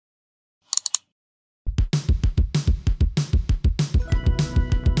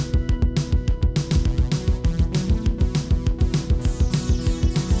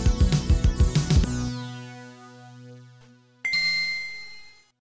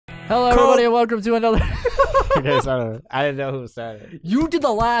Hello, everybody, and welcome to another. Okay, sorry. I didn't know who said it. You did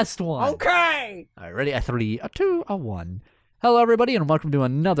the last one. Okay. All right, ready? A 3, a 2, a 1. Hello, everybody, and welcome to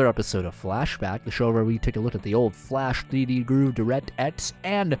another episode of Flashback, the show where we take a look at the old Flash, 3D Groove, DirectX,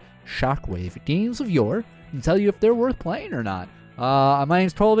 and Shockwave games of yore and tell you if they're worth playing or not. My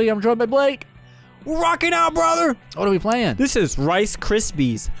name's Colby. I'm joined by Blake. We're rocking out, brother. What are we playing? This is Rice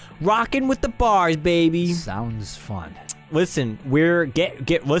Krispies. Rockin' with the bars, baby. Sounds fun. Listen,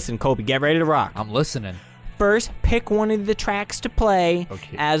 listen, Colby, get ready to rock. I'm listening. First, pick one of the tracks to play.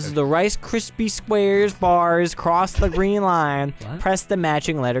 As the Rice Krispie squares bars cross the green line, press the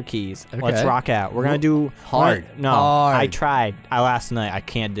matching letter keys. Let's rock out. We're gonna do hard. Hard. I tried. Last night. I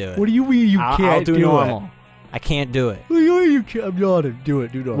can't do it. What do you mean you can't I'll do do normal. it? I can't do it. You can't. I'm not. Do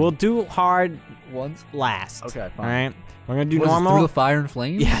it. Do normal. We'll do hard once last. Okay, fine. All right. We're gonna do What is normal. it, Through the Fire and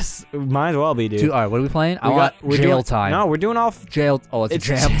Flames? Yes, might as well be, dude. All right, what are we playing? I want jail time. No, we're doing all jail. Oh, it's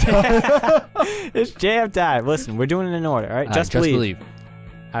jam time. It's jam time. Listen, we're doing it in order. All right, just believe.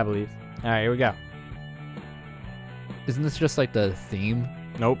 I believe. All right, here we go. Isn't this just like the theme?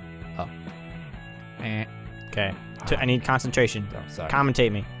 Nope. Oh. Okay. I need concentration. Oh, sorry.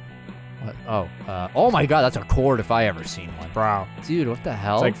 Commentate me. What? Oh. Oh my God, that's a chord if I ever seen one. Bro. Dude, what the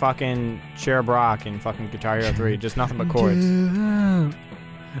hell? It's like fucking Cher Brock in fucking Guitar Hero 3. Just nothing but chords.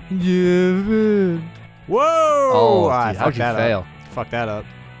 Whoa! Oh, dude, how'd you fail? Fuck that up.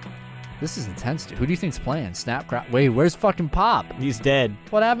 This is intense, dude. Who do you think's playing? Wait, where's fucking Pop? He's dead.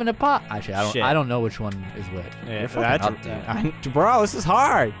 What happened to Pop? Actually, I don't know which one is which. Yeah, You're fucking up, dude. Bro, this is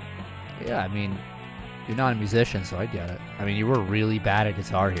hard. Yeah, I mean, you're not a musician, so I get it. I mean, you were really bad at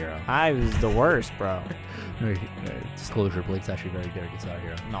Guitar Hero. I was the worst, bro. Disclosure, Blake's actually very good at Guitar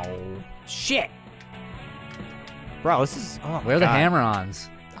Hero. No. Shit. Bro, this is... Oh, where are the hammer-ons?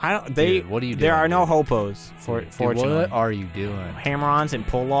 I don't... Dude, what are you doing? There are no hopos, fortunately. What are you doing? Hammer-ons and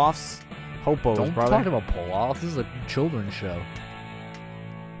pull-offs. Hopos, don't brother. Talk about pull-offs. This is a children's show.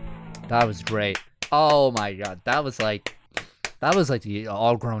 That was great. Oh, my God. That was like the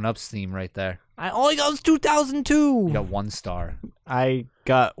all grown-ups theme right there. I only got 2002. You got 1 star. I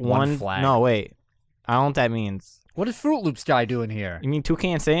got one flag. No, wait. I don't know what that means. What is Fruit Loops guy doing here? You mean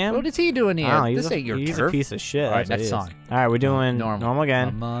Toucan Sam? What is he doing here? Oh, this ain't your he's turf. a piece of shit. All right, next song. All right, we're doing normal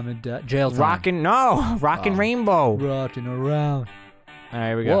again. Mom and Dad. Jail time. Rockin' Rainbow. Rocking around. All right,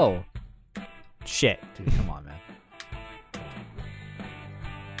 here we go. Whoa. Shit. Dude, come on, man.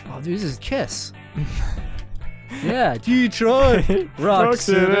 Oh, dude, this is Kiss. Yeah, Detroit. Rock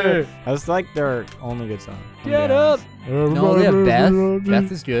City. That's like their only good song. Get up. No, they have Beth.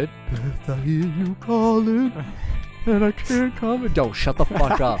 Beth is good. Beth, I hear you calling, and I can't come. Don't shut the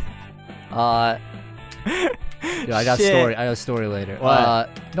fuck up. Dude, I got a story. I got a story later. What?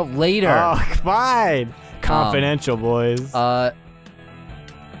 No, later. Oh, fine. Confidential, boys. No,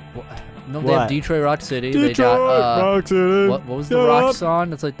 they have Detroit Rock City. Detroit they got, Rock City. What was the rock song?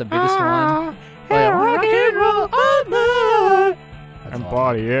 That's like the biggest one. Hey, rock and roll all night. And awesome.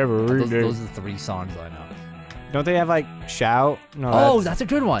 party every day. Those are the 3 songs I know. Don't they have like Shout? No. Oh, that's a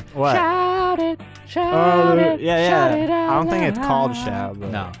good one. What? Shout it, shout it. Yeah, shout it I don't think it's called loud. Shout.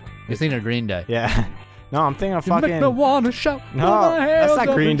 But No, you're thinking of Green Day. Yeah. No, I'm thinking of You fucking. make me wanna shout. No, that's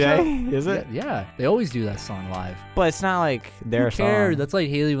not Green Day, is it? Yeah, they always do that song live. But it's not like their Who cares? song. That's like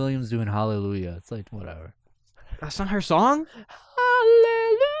Haley Williams doing Hallelujah. It's like whatever. That's not her song?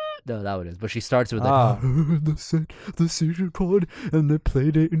 Hallelujah. No, that one is. But she starts with like, the secret chord, and they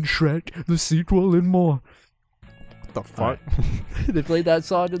played it in Shrek, the sequel, and more. What the fuck? They played that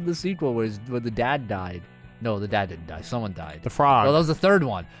song in the sequel where the dad died. No, the dad didn't die. Someone died. The frog. Well, that was the 3rd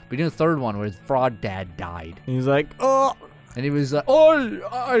one. But you know the 3rd one where his frog dad died. And he's like, oh. And he was like,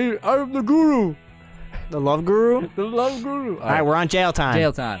 I'm the guru. The love guru? The love guru. All right, we're on jail time.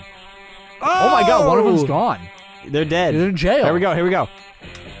 Jail time. Oh my God, one of them's gone. They're dead. They're in jail. Here we go, here we go.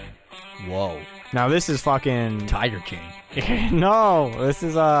 Whoa. Now this is fucking... Tiger King. No, this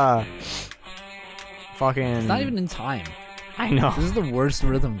is fucking... It's not even in time. I know. This is the worst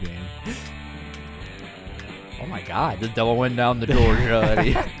rhythm game. Oh my God, the devil went down the door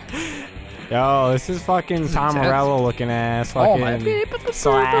already. Yo, this is fucking Tom Morello looking ass. Fucking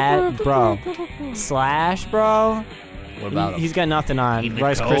Slash, bro. What about He's got nothing on. in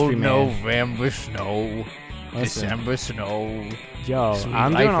Rice the Krispie cold man. November snow, Listen. December snow. Yo, Sweet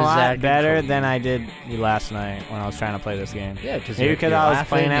I'm doing life a is lot acting better cold. than I did last night when I was trying to play this game. Yeah, because maybe because I was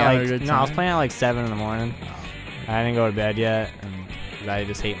playing at like I was playing at like 7 in the morning. I didn't go to bed yet, and I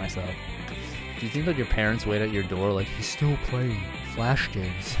just hate myself. Do you think that your parents wait at your door like he's still playing Flash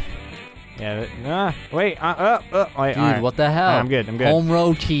games? Yeah. Wait. Wait. Dude, what the hell? I'm good. I'm good. Home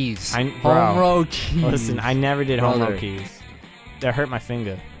row keys. Home row keys. Listen, I never did home row Brother. keys. That hurt my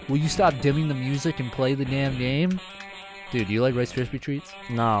finger. Will you stop dimming the music and play the damn game? Dude, do you like Rice Krispie treats?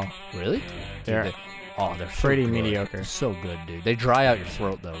 No. Really? They're they're pretty so good. mediocre. They're so good, dude. They dry out your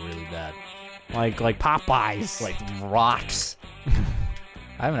throat though, really bad. Like Popeyes. Like rocks.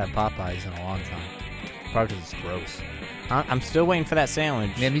 I haven't had Popeyes in a long time. Probably because it's gross. I'm still waiting for that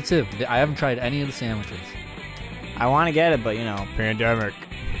sandwich. Yeah, me too. I haven't tried any of the sandwiches. I want to get it, but you know, pandemic.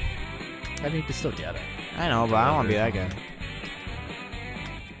 I mean, you can still get it. I know, but I don't want to be that guy.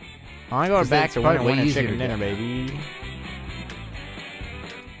 I want to go back to probably way winner easier chicken to dinner, get. baby.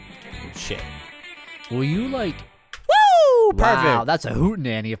 Shit. Will you like? Woo! Wow, Perfect. that's a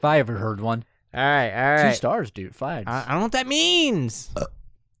hootenanny if I ever heard one. All right. 2 stars, dude. 5. I don't know what that means.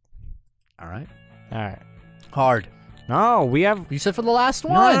 All right. All right. Hard. No, we have. You said for the last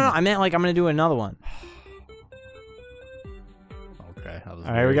one. No. I meant like I'm gonna do another one. Okay. All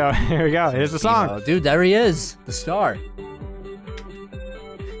right, here we go. Here we go. Here's the song. Dude, there he is. The star.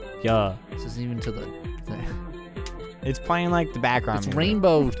 Yeah. This isn't even to the. It's playing like the background. It's music.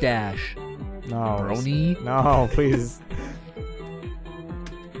 Rainbow Dash. No. Brony. No, please.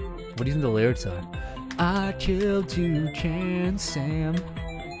 What do you think the lyrics are? I killed 2 cans, Sam.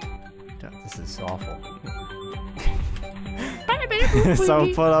 God, this is awful.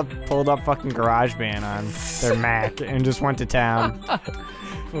 So pulled up fucking GarageBand on their Mac and just went to town.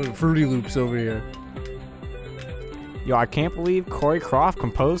 Fruity Loops over here. Yo, I can't believe Corey Croft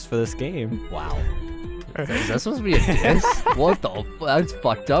composed for this game. Wow. Is that supposed to be a diss? What the? That's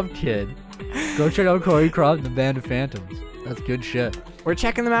fucked up, kid. Go check out Corey Croft and the Band of Phantoms. That's good shit. We're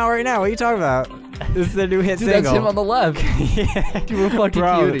checking them out right now. What are you talking about? This is their new hit Dude, single. that's him on the left. Yeah. You were fucking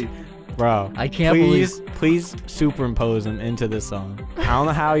cutie. Bro, I can't believe. Please superimpose them into this song. I don't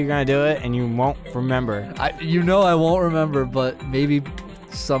know how you're gonna do it, and you won't remember. You know I won't remember, but maybe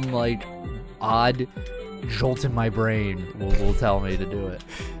some like odd jolt in my brain will tell me to do it.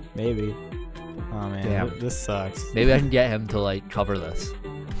 Maybe. Oh man, damn. This sucks. Maybe I can get him to like cover this.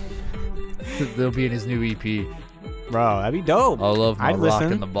 They'll be in his new EP. Bro, that'd be dope. I love my I'd listen.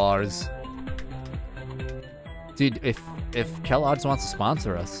 Rockin' the Bars. Dude, if Kellogg's wants to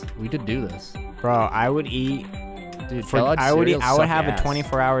sponsor us, we could do this. Bro, I would eat. Dude, I would have ass. a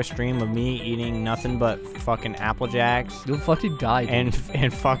 24-hour stream of me eating nothing but fucking Apple Jacks You'll fucking die, dude.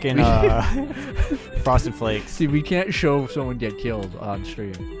 and fucking Frosted Flakes. See, we can't show someone get killed on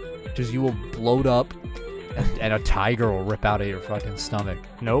stream. Because you will bloat up and a tiger will rip out of your fucking stomach.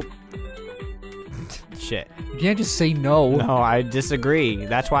 Nope. Shit. You can't just say no. No, I disagree.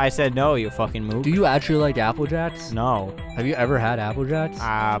 That's why I said no, you fucking mook. Do you actually like Apple Jacks? No. Have you ever had Apple Jacks?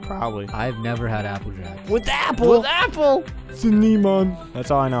 Probably. I've never had Apple Jacks. With apple! With Apple! Cinnamon. That's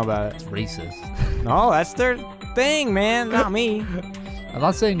all I know about It's it. racist. No, that's their thing, man. Not me. I'm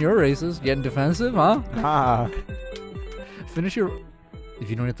not saying you're racist. Getting defensive, huh? Ah. Finish your... If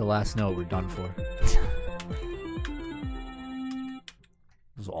you don't get the last note, we're done for. It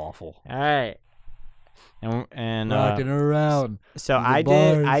was awful. All right. And Rocking around. So the I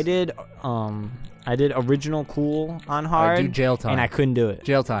bars. did original cool on hard. Do jail time. And I couldn't do it.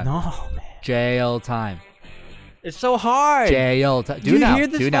 Jail time. No, man. Jail time. It's so hard. Jail time. Do you hear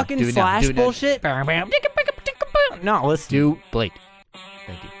this fucking Slash bullshit? No, listen. Do Blake.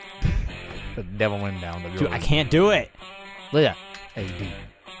 Thank you. The devil went down the road. Dude, I can't do it. Look at that. Hey, dude.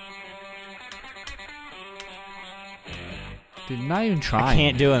 Dude, not even trying. I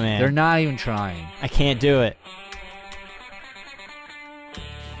can't do it, man. They're not even trying. I can't do it.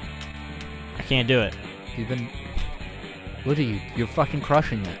 I can't do it. You've been... Look at you. You're fucking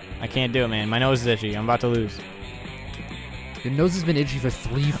crushing it. I can't do it, man. My nose is itchy. I'm about to lose. Your nose has been itchy for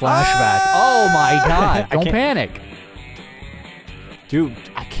 3 flashbacks. Oh my god. Don't panic. Dude,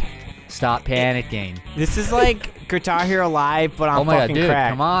 I can't. Stop panicking. This is like Guitar Hero Live, but I'm Oh my God, fucking dude,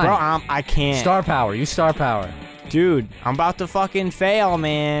 cracked. come on. Bro, I can't. Star power. Use star power. Dude, I'm about to fucking fail,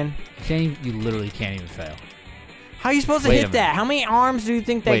 man. You literally can't even fail. How are you supposed to Wait a hit that? How many arms do you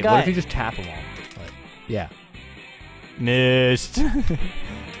think they Wait, got? what if you just tap them all? Like, yeah. Missed.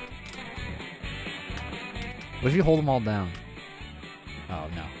 What if you hold them all down? Oh,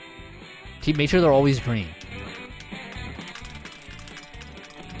 no. Make sure they're always green.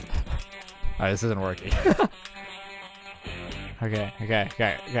 Alright, this isn't working. Okay.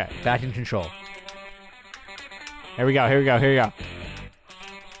 Back in control. Here we go.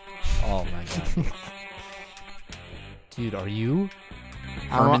 Oh my god. Dude, are you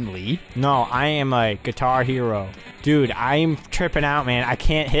I'm Herman Lee? No, I am a Guitar Hero. Dude, I'm tripping out, man. I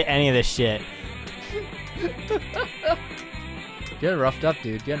can't hit any of this shit. Getting roughed up,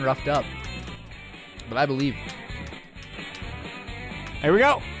 dude. Getting roughed up. But I believe. Here we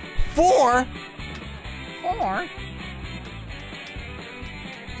go. 4.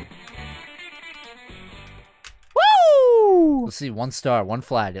 see, 1 star, 1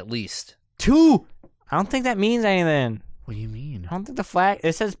 flag at least. 2. I don't think that means anything. What do you mean? I don't think the flag.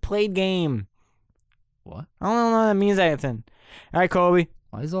 It says played game. What? I don't know if that means anything. All right, Colby.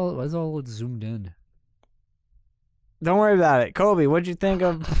 Why is all it zoomed in? Don't worry about it. Colby, what'd you think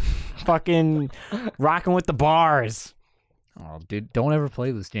of fucking Rockin' With the Bars? Oh, dude, don't ever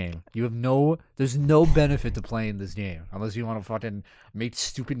play this game. There's no benefit to playing this game unless you want to fucking make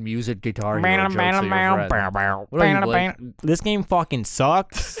stupid music guitar hero jokes at your friends. What are you, Blake? This game fucking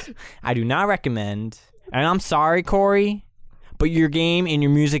sucks. I do not recommend. And I'm sorry, Corey, but your game and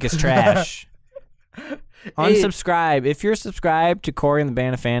your music is trash. Unsubscribe. If you're subscribed to Corey and the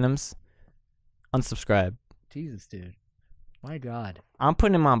Band of Phantoms, unsubscribe. Jesus, dude. My God. I'm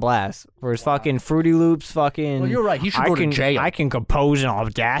putting him on blast for his fucking Fruity Loops fucking... Well, you're right. He should go to jail. I can compose in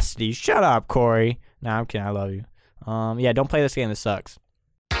audacity. Shut up, Corey. Nah, I'm kidding. I love you. Yeah, don't play this game. This sucks.